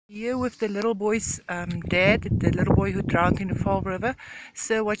Here with the little boy's dad, the little boy who drowned in the Vaal River.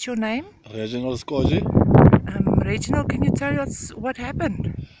 Sir, what's your name? Reginald Scoji. Reginald, can you tell us what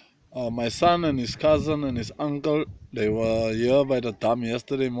happened? My son and his cousin and his uncle, they were here by the dam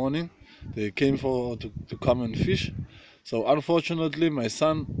yesterday morning. They came to come and fish. So unfortunately, my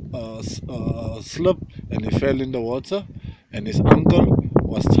son slipped and he fell in the water. And his uncle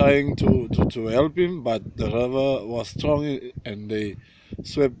was trying to help him, but the river was strong and they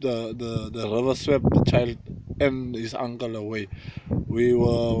swept the river swept the child and his uncle away. We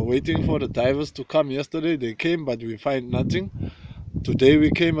were waiting for the divers to come yesterday. They came, but we find nothing. Today we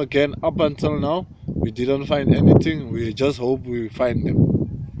came again. Up until now, we didn't find anything. We just hope we find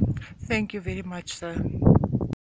them. Thank you very much, sir.